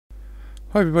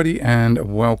Hi everybody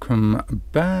and welcome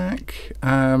back.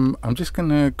 I'm just going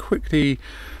to quickly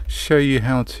show you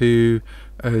how to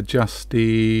adjust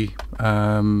the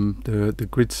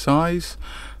grid size.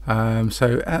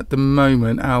 So at the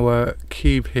moment our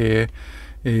cube here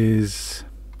is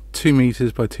 2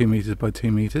 meters by 2 meters by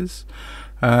 2 meters.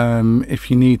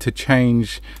 If you need to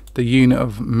change the unit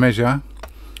of measure,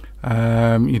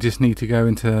 you just need to go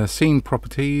into scene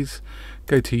properties,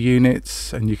 go to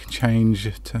units, and you can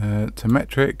change to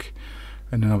metric,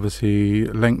 and then obviously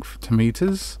length to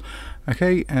meters.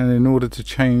 Okay, and in order to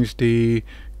change the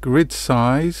grid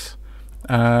size,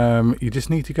 you just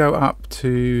need to go up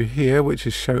to here, which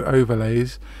is show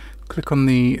overlays, click on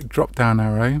the drop down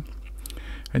arrow,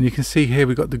 and you can see here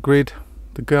we've got the grid,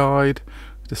 the guide,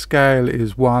 the scale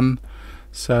is 1,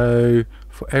 so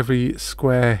for every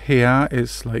square here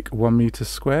it's like 1 meter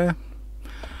square.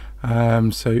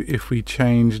 So if we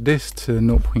change this to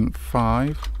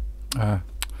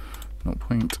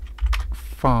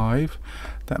 0.5,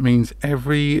 that means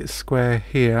every square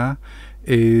here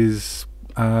is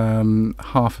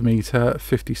half a meter,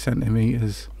 50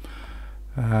 centimeters.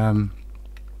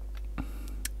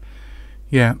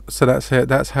 Yeah, so that's it.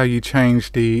 That's how you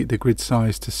change the grid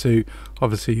size to suit.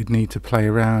 Obviously you'd need to play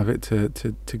around with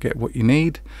it to get what you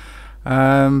need.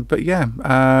 But yeah,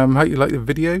 hope you liked the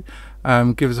video.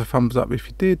 Give us a thumbs up if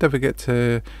you did. Don't forget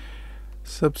to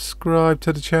subscribe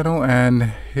to the channel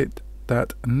and hit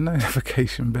that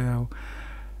notification bell.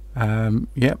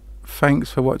 Yep,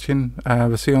 thanks for watching.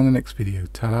 We'll see you on the next video.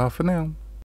 Ta-ra for now.